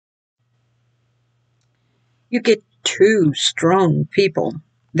You get two strong people.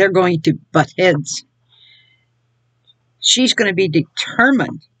 They're going to butt heads. She's going to be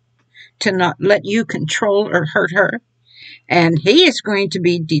determined to not let you control or hurt her. And he is going to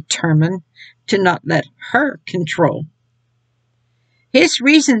be determined to not let her control. His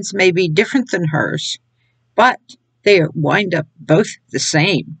reasons may be different than hers, but they wind up both the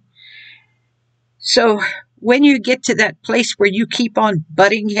same. So when you get to that place where you keep on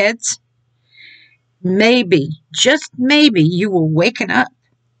butting heads, maybe, just maybe, you will waken up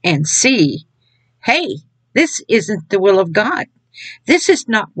and see, hey, this isn't the will of God. This is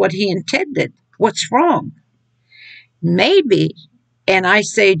not what he intended. What's wrong? Maybe, and I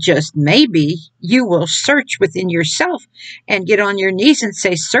say just maybe, you will search within yourself and get on your knees and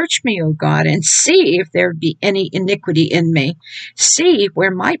say, search me, O God, and see if there be any iniquity in me. See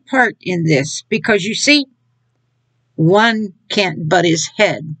where my part in this, because you see, one can't butt his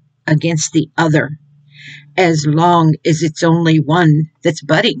head against the other as long as it's only one that's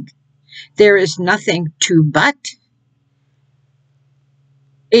butting. There is nothing to butt.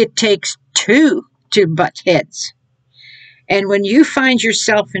 It takes two to butt heads. And when you find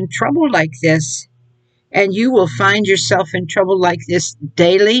yourself in trouble like this, and you will find yourself in trouble like this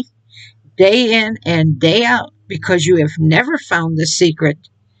daily, day in and day out, because you have never found the secret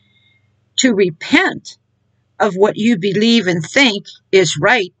to repent of what you believe and think is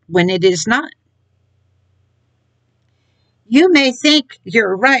right when it is not. You may think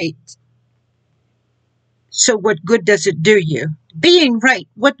you're right, so what good does it do you? Being right,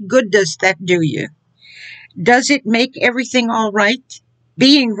 what good does that do you? Does it make everything all right?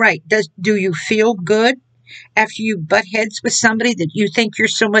 Being right, do you feel good after you butt heads with somebody that you think you're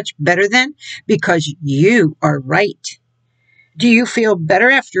so much better than because you are right? Do you feel better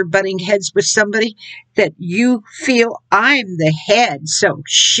after butting heads with somebody that you feel, I'm the head, so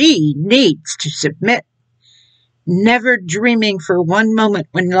she needs to submit? Never dreaming for one moment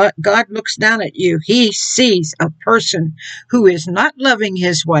when God looks down at you, he sees a person who is not loving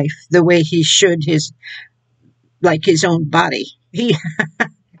his wife the way he should like his own body.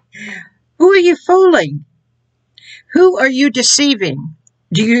 Who are you fooling? Who are you deceiving?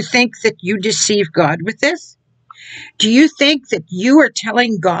 Do you think that you deceive God with this? Do you think that you are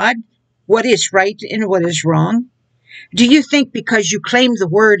telling God what is right and what is wrong? Do you think because you claim the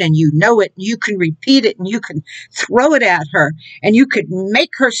word and you know it, and you can repeat it and you can throw it at her and you could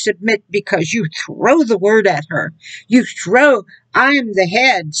make her submit because you throw the word at her? You throw, I'm the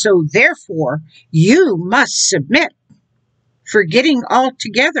head, so therefore you must submit, forgetting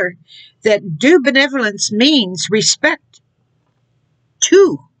altogether that due benevolence means respect.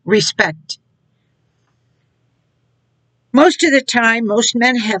 To respect. Most of the time, most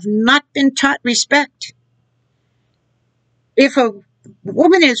men have not been taught respect. If a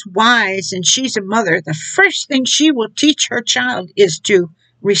woman is wise and she's a mother, the first thing she will teach her child is to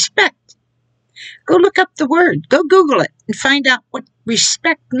respect. Go look up the word. Go Google it and find out what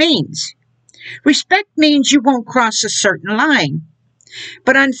respect means. Respect means you won't cross a certain line.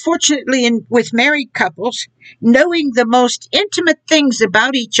 But unfortunately, with married couples, knowing the most intimate things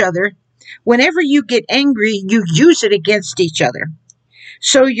about each other, whenever you get angry, you use it against each other.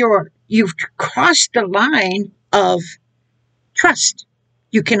 So you've crossed the line of trust.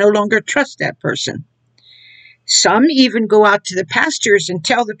 You can no longer trust that person. Some even go out to the pastors and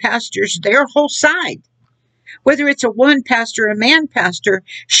tell the pastors their whole side. Whether it's a woman pastor or a man pastor,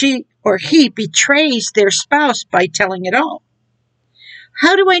 she or he betrays their spouse by telling it all.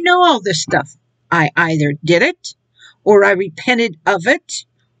 How do I know all this stuff? I either did it, or I repented of it,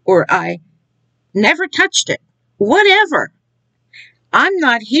 or I never touched it. Whatever. I'm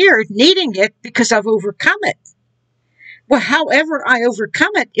not here needing it because I've overcome it. Well, however I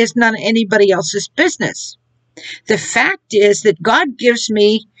overcome it is none of anybody else's business. The fact is that God gives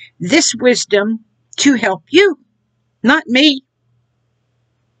me this wisdom to help you, not me.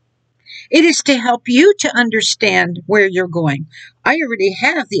 It is to help you to understand where you're going. I already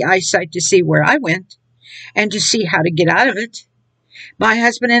have the eyesight to see where I went and to see how to get out of it. My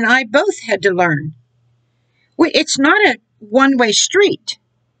husband and I both had to learn. It's not a one-way street.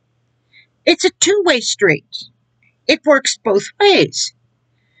 It's a two-way street. It works both ways.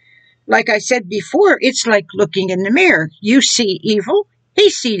 Like I said before, it's like looking in the mirror. You see evil, he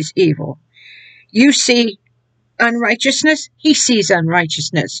sees evil. You see unrighteousness, he sees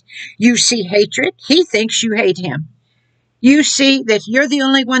unrighteousness. You see hatred, he thinks you hate him. You see that you're the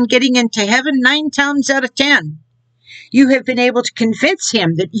only one getting into heaven 9 times out of 10. You have been able to convince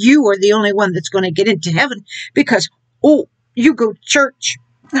him that you are the only one that's going to get into heaven because, oh, you go to church.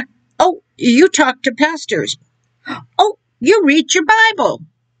 Oh, you talk to pastors. Oh, you read your Bible.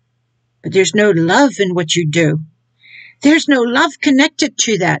 But there's no love in what you do. There's no love connected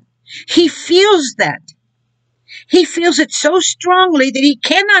to that. He feels that. He feels it so strongly that he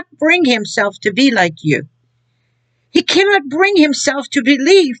cannot bring himself to be like you. He cannot bring himself to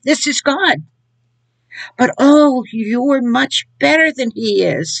believe this is God. But oh, you're much better than he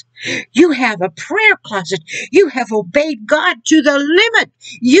is. You have a prayer closet. You have obeyed God to the limit.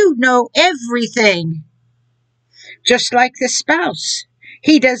 You know everything. Just like the spouse.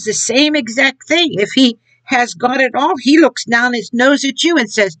 He does the same exact thing. If he has got it all, he looks down his nose at you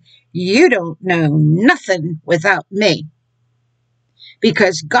and says, you don't know nothing without me.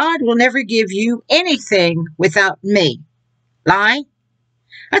 Because God will never give you anything without me. Lie?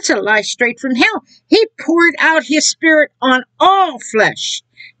 That's a lie straight from hell. He poured out his spirit on all flesh.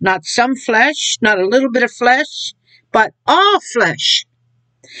 Not some flesh, not a little bit of flesh, but all flesh.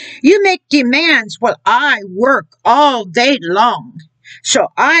 You make demands. Well, I work all day long. So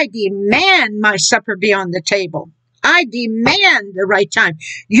I demand my supper be on the table. I demand the right time.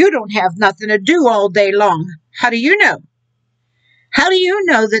 You don't have nothing to do all day long. How do you know? How do you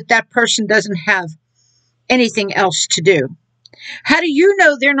know that that person doesn't have anything else to do? How do you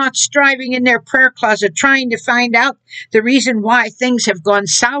know they're not striving in their prayer closet trying to find out the reason why things have gone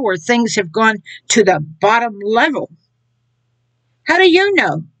sour, things have gone to the bottom level? How do you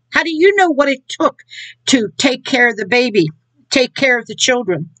know? How do you know what it took to take care of the baby, take care of the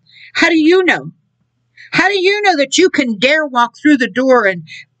children? How do you know? How do you know that you can dare walk through the door and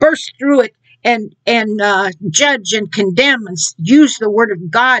burst through it and judge and condemn and use the word of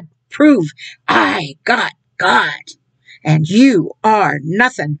God, prove I got God and you are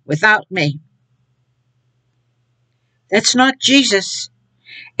nothing without me? That's not Jesus.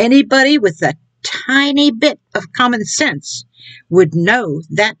 Anybody with a tiny bit of common sense would know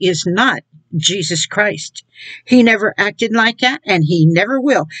that is not Jesus Christ. He never acted like that, and he never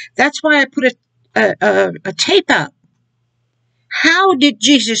will. That's why I put a tape out. How did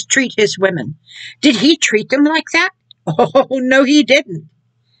Jesus treat his women? Did he treat them like that? Oh, no, he didn't.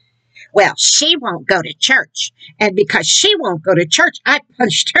 Well, she won't go to church, and because she won't go to church, I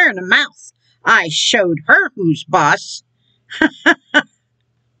punched her in the mouth. I showed her who's boss.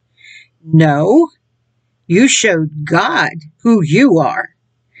 No, you showed God who you are.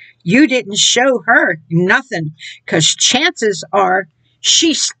 You didn't show her nothing, because chances are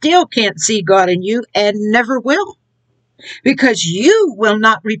she still can't see God in you and never will, because you will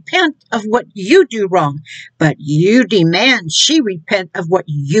not repent of what you do wrong, but you demand she repent of what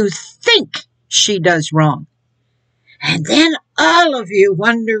you think she does wrong. And then all of you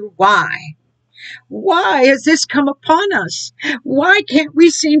wonder why. Why has this come upon us? Why can't we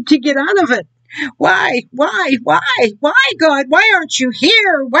seem to get out of it? Why, God? Why aren't you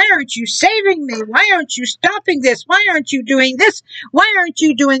here? Why aren't you saving me? Why aren't you stopping this? Why aren't you doing this? Why aren't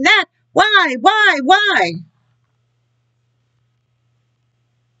you doing that? Why?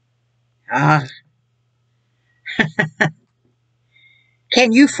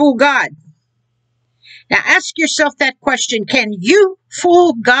 Can you fool God? Now ask yourself that question. Can you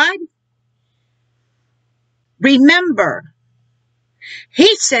fool God? Remember,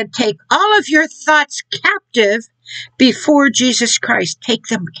 he said, take all of your thoughts captive before Jesus Christ. Take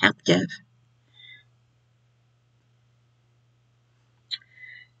them captive.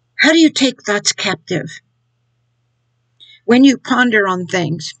 How do you take thoughts captive? When you ponder on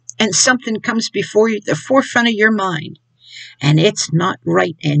things and something comes before you, the forefront of your mind, and it's not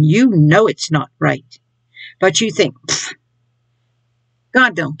right, and you know it's not right, but you think,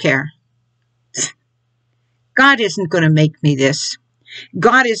 God don't care. God isn't going to make me this.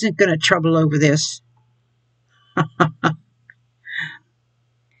 God isn't going to trouble over this.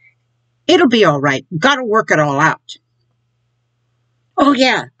 It'll be all right. God will work it all out. Oh,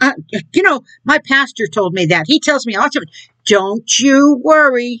 yeah. My pastor told me that. He tells me often, don't you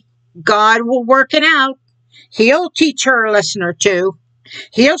worry. God will work it out. He'll teach her a lesson or two.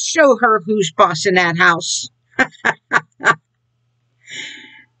 He'll show her who's boss in that house.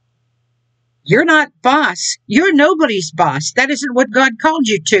 You're not boss. You're nobody's boss. That isn't what God called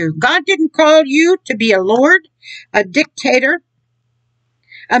you to. God didn't call you to be a lord, a dictator,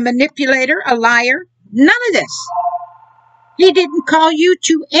 a manipulator, a liar. None of this. He didn't call you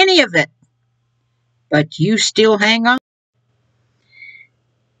to any of it. But you still hang on.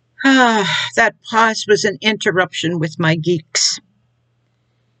 That pause was an interruption with my geeks.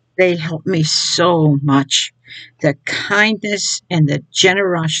 They help me so much. The kindness and the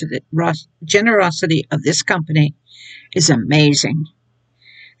generosity of this company is amazing.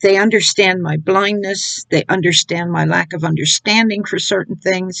 They understand my blindness. They understand my lack of understanding for certain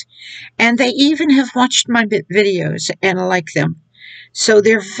things. And they even have watched my videos and like them. So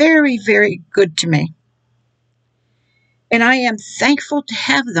they're very, very good to me. And I am thankful to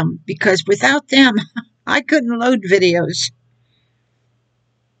have them, because without them, I couldn't load videos.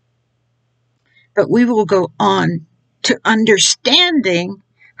 But we will go on to understanding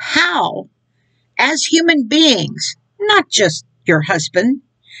how, as human beings, not just your husband,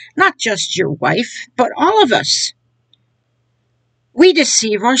 not just your wife, but all of us, we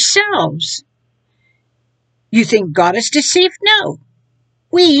deceive ourselves. You think God is deceived? No.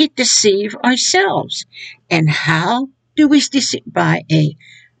 We deceive ourselves. And how do we deceive? By a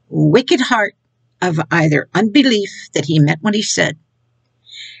wicked heart of either unbelief that he meant what he said.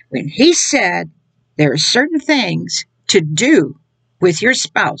 When he said there are certain things to do with your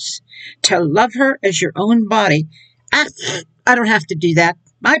spouse, to love her as your own body, I don't have to do that.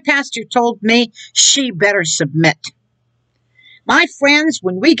 My pastor told me she better submit. My friends,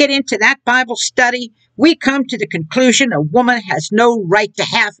 when we get into that Bible study, we come to the conclusion a woman has no right to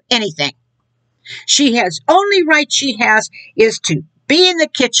have anything. She has only right she has is to be in the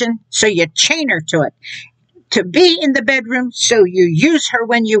kitchen, so you chain her to it. To be in the bedroom, so you use her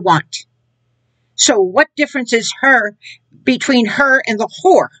when you want. So what difference is between her and the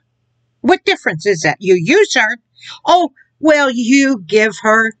whore? What difference is that? You use her. Oh, well, you give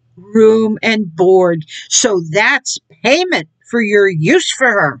her room and board. So that's payment for your use for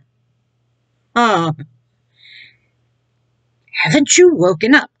her. Haven't you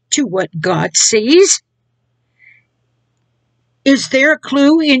woken up to what God sees? Is there a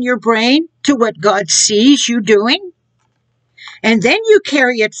clue in your brain to what God sees you doing? And then you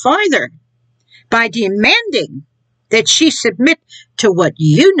carry it farther by demanding that she submit to what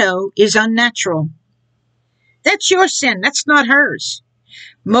you know is unnatural. That's your sin. That's not hers.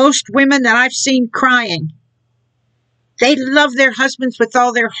 Most women that I've seen crying, they love their husbands with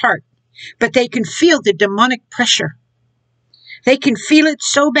all their heart, but they can feel the demonic pressure. They can feel it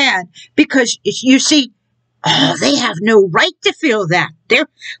so bad because, you see, they have no right to feel that. They're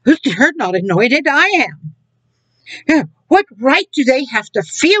not anointed. I am. What right do they have to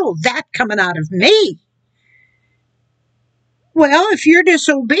feel that coming out of me? Well, if you're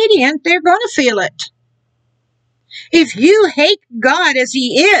disobedient, they're going to feel it. If you hate God as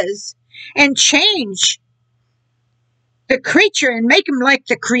he is and change the creature and make him like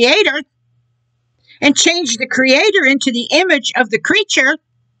the creator and change the creator into the image of the creature,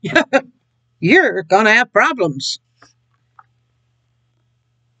 you're going to have problems.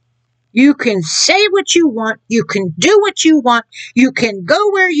 You can say what you want. You can do what you want. You can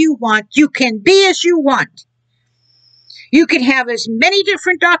go where you want. You can be as you want. You can have as many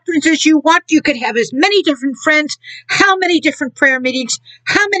different doctrines as you want. You could have as many different friends, how many different prayer meetings,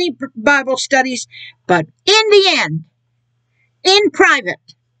 how many Bible studies. But in the end, in private,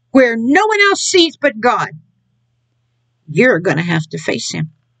 where no one else sees but God, you're going to have to face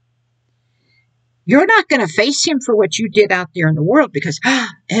him. You're not going to face him for what you did out there in the world because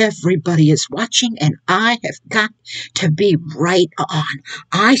everybody is watching and I have got to be right on.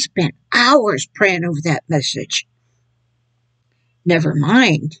 I spent hours praying over that message. Never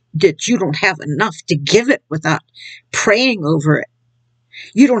mind that you don't have enough to give it without praying over it.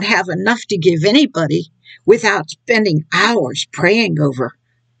 You don't have enough to give anybody without spending hours praying over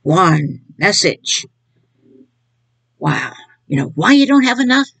one message. Wow. You know why you don't have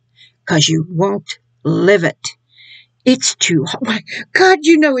enough? Because you won't live it. It's too hard. God,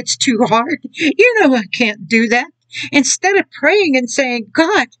 you know it's too hard. You know I can't do that. Instead of praying and saying,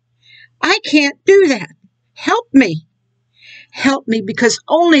 God, I can't do that. Help me. Help me, because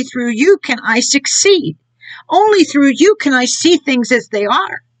only through you can I succeed. Only through you can I see things as they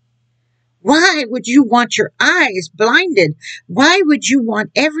are. Why would you want your eyes blinded? Why would you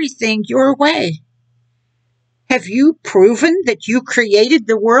want everything your way? Have you proven that you created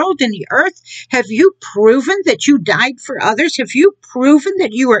the world and the earth? Have you proven that you died for others? Have you proven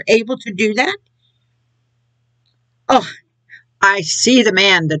that you are able to do that? Oh, I see the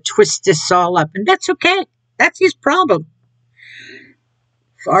man that twists this all up, and that's okay. That's his problem.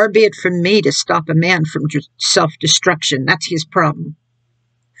 Far be it from me to stop a man from self-destruction. That's his problem.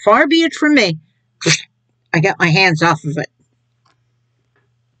 Far be it from me. I got my hands off of it.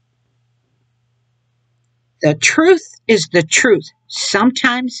 The truth is the truth.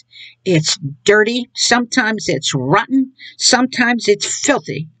 Sometimes it's dirty. Sometimes it's rotten. Sometimes it's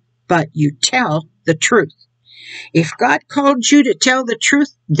filthy. But you tell the truth. If God called you to tell the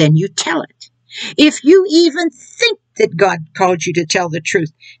truth, then you tell it. If you even think that God called you to tell the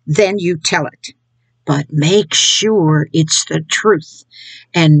truth, then you tell it. But make sure it's the truth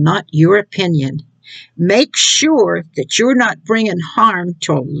and not your opinion. Make sure that you're not bringing harm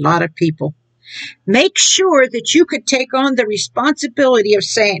to a lot of people. Make sure that you could take on the responsibility of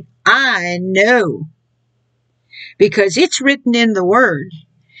saying, I know, because it's written in the Word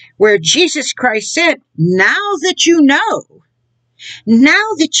where Jesus Christ said, now that you know,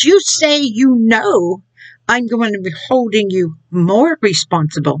 now that you say you know, I'm going to be holding you more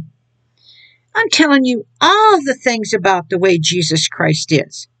responsible. I'm telling you all the things about the way Jesus Christ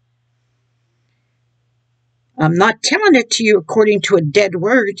is. I'm not telling it to you according to a dead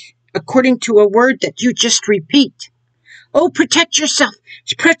word, according to a word that you just repeat. Oh, protect yourself.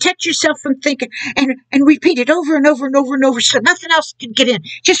 Protect yourself from thinking and repeat it over and over and over and over so nothing else can get in.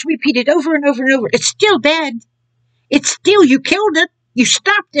 Just repeat it over and over and over. It's still dead. It's still, you killed it. You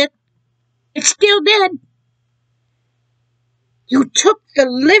stopped it. It's still dead. You took the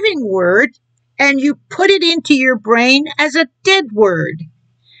living word and you put it into your brain as a dead word.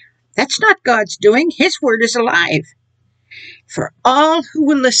 That's not God's doing. His word is alive. For all who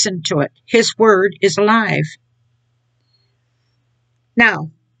will listen to it, his word is alive.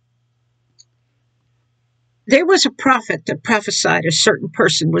 Now, there was a prophet that prophesied a certain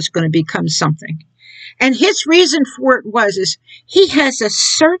person was going to become something. And his reason for it is he has a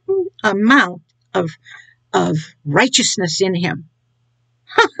certain amount of righteousness in him.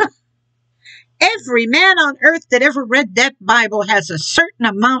 Every man on earth that ever read that Bible has a certain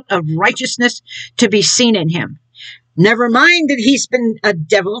amount of righteousness to be seen in him. Never mind that he's been a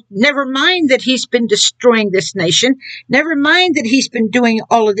devil. Never mind that he's been destroying this nation. Never mind that he's been doing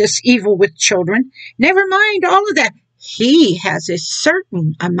all of this evil with children. Never mind all of that. He has a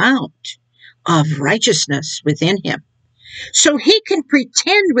certain amount of righteousness within him. So he can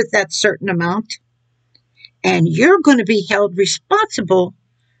pretend with that certain amount, and you're going to be held responsible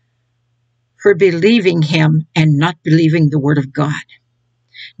for believing him and not believing the word of God.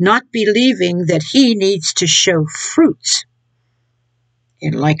 Not believing that he needs to show fruits.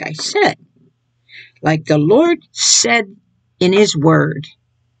 And like I said, like the Lord said in his word,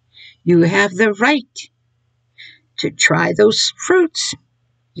 you have the right to try those fruits.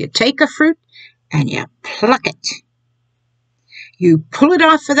 You take a fruit and you pluck it. You pull it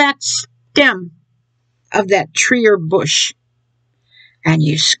off of that stem of that tree or bush and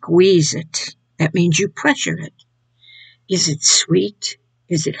you squeeze it. That means you pressure it. Is it sweet?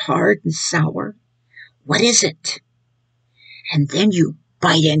 Is it hard and sour? What is it? And then you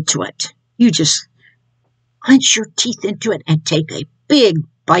bite into it. You just clench your teeth into it and take a big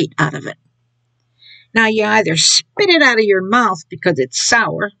bite out of it. Now you either spit it out of your mouth because it's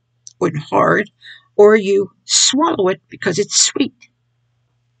sour or hard, or you swallow it because it's sweet.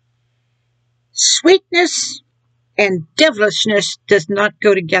 Sweetness and devilishness does not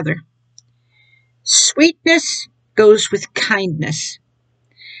go together. Sweetness goes with kindness.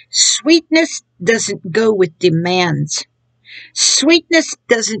 Sweetness doesn't go with demands. Sweetness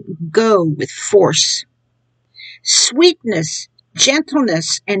doesn't go with force. Sweetness,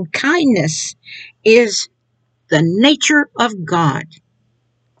 gentleness, and kindness is the nature of God.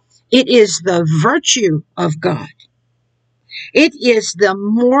 It is the virtue of God. It is the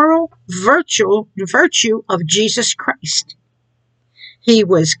moral virtue of Jesus Christ. He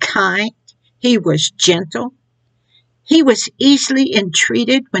was kind. He was gentle. He was easily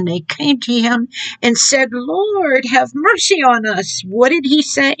entreated when they came to him and said, Lord, have mercy on us. What did he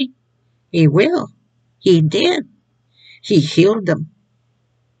say? He will. He did. He healed them.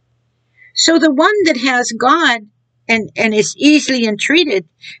 So the one that has God and is easily entreated,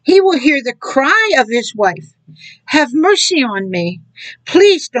 he will hear the cry of his wife, have mercy on me.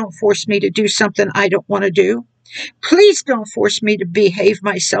 Please don't force me to do something I don't want to do. Please don't force me to behave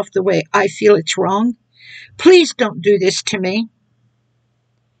myself the way I feel it's wrong. Please don't do this to me.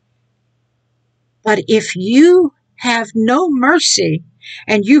 But if you have no mercy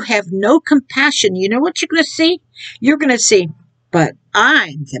and you have no compassion, you know what you're going to see? You're going to see, but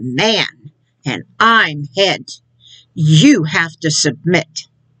I'm the man and I'm head. You have to submit.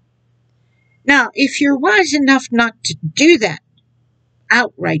 Now, if you're wise enough not to do that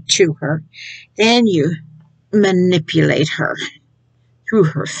outright to her, then you manipulate her through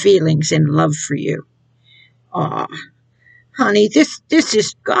her feelings and love for you. Aw, honey, this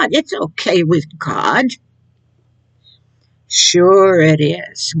is God. It's okay with God. Sure it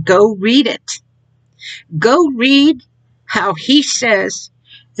is. Go read it. Go read how he says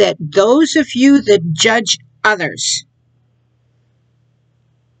that those of you that judge others,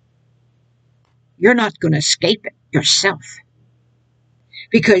 you're not going to escape it yourself.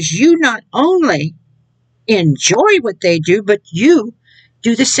 Because you not only enjoy what they do, but you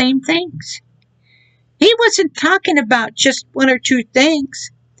do the same things. He wasn't talking about just one or two things.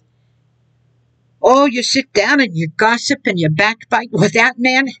 Oh, you sit down and you gossip and you backbite. Well, that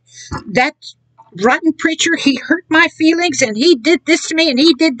man, rotten preacher, he hurt my feelings and he did this to me and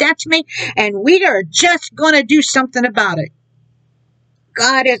he did that to me, and we are just going to do something about it.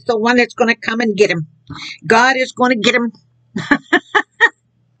 God is the one that's going to come and get him. God is going to get him.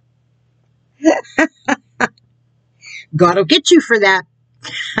 God will get you for that.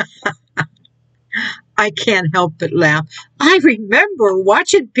 I can't help but laugh. I remember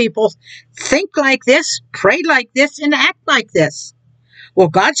watching people think like this, pray like this, and act like this. Well,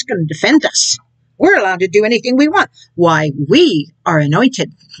 God's going to defend us. We're allowed to do anything we want. Why, we are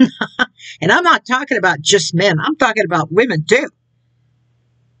anointed. And I'm not talking about just men. I'm talking about women too.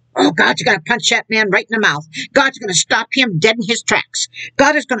 Oh, God's going to punch that man right in the mouth. God's going to stop him dead in his tracks.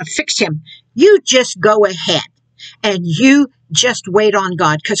 God is going to fix him. You just go ahead and you just wait on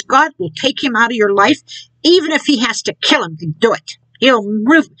God, because God will take him out of your life, even if he has to kill him to do it.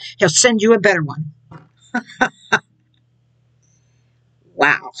 He'll send you a better one.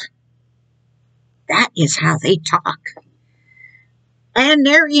 Wow. That is how they talk. And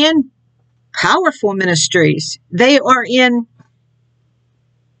they're in powerful ministries. They are in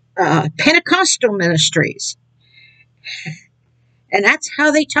Pentecostal ministries. And that's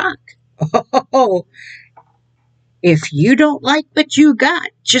how they talk. Oh, if you don't like what you got,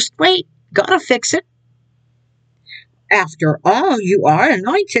 just wait. God will fix it. After all, you are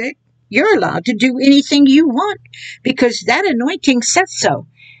anointed. You're allowed to do anything you want because that anointing says so.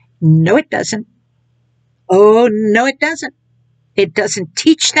 No, it doesn't. Oh, no, it doesn't. It doesn't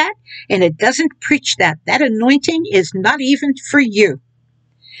teach that, and it doesn't preach that. That anointing is not even for you.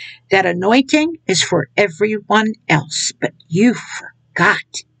 That anointing is for everyone else, but you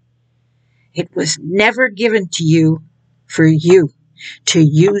forgot. It was never given to you for you to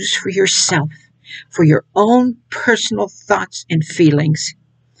use for yourself, for your own personal thoughts and feelings,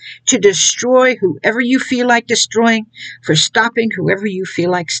 to destroy whoever you feel like destroying, for stopping whoever you feel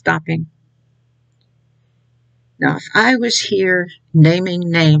like stopping. Now, if I was here naming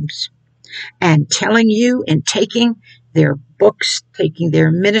names and telling you and taking their books, taking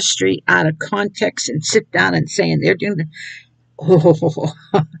their ministry out of context and sit down and saying they're doing the, oh,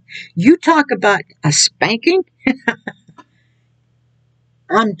 you talk about a spanking?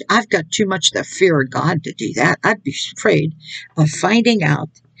 I've got too much the fear of God to do that. I'd be afraid of finding out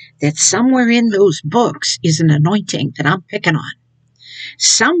that somewhere in those books is an anointing that I'm picking on.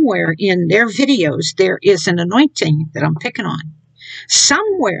 Somewhere in their videos, there is an anointing that I'm picking on.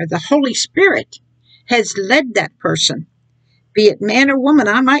 Somewhere the Holy Spirit has led that person, be it man or woman.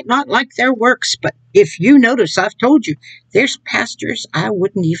 I might not like their works, but if you notice, I've told you, there's pastors I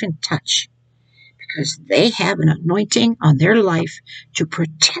wouldn't even touch because they have an anointing on their life to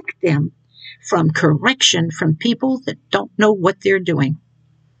protect them from correction from people that don't know what they're doing.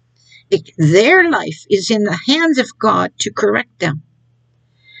 Their life is in the hands of God to correct them.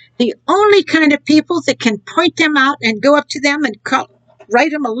 The only kind of people that can point them out and go up to them and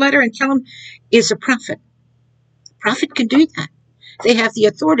write them a letter and tell them is a prophet. A prophet can do that. They have the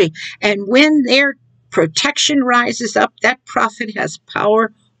authority. And when their protection rises up, that prophet has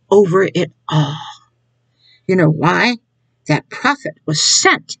power over it all. You know why? That prophet was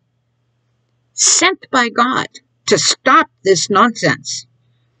sent by God to stop this nonsense.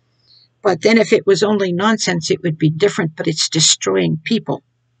 But then if it was only nonsense, it would be different, but it's destroying people.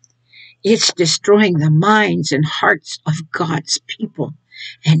 It's destroying the minds and hearts of God's people.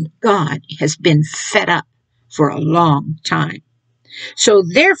 And God has been fed up for a long time. So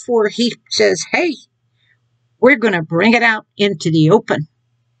therefore, he says, hey, we're going to bring it out into the open.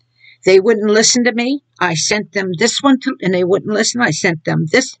 They wouldn't listen to me. I sent them this one, and they wouldn't listen. I sent them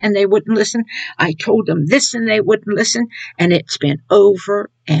this, and they wouldn't listen. I told them this, and they wouldn't listen. And it's been over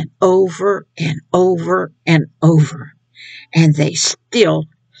and over and over and over. And they still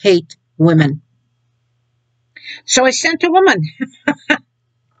hate women. So I sent a woman.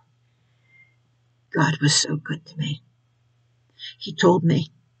 God was so good to me. He told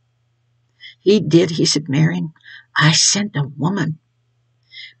me. He did. He said, Marion, I sent a woman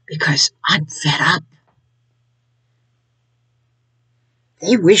because I'm fed up.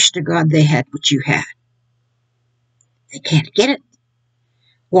 They wish to God they had what you had. They can't get it.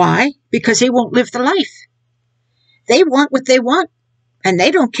 Why? Because they won't live the life. They want what they want, and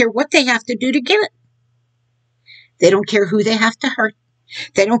they don't care what they have to do to get it. They don't care who they have to hurt.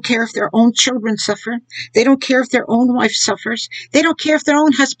 They don't care if their own children suffer. They don't care if their own wife suffers. They don't care if their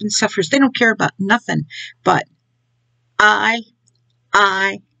own husband suffers. They don't care about nothing but I.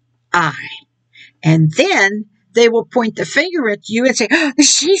 And then they will point the finger at you and say, oh,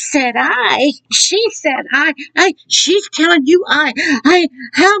 she said I, she's telling you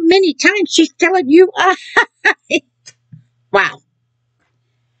how many times she's telling you I. Wow.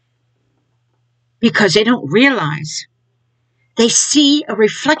 because they don't realize they see a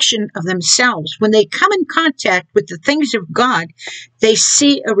reflection of themselves. When they come in contact with the things of God, they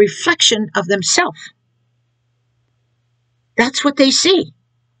see a reflection of themselves. That's what they see.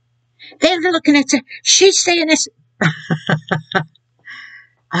 They're looking at, she's saying this.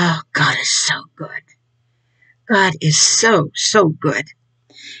 Oh, God is so good. God is so, so good.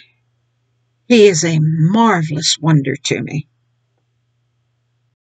 He is a marvelous wonder to me.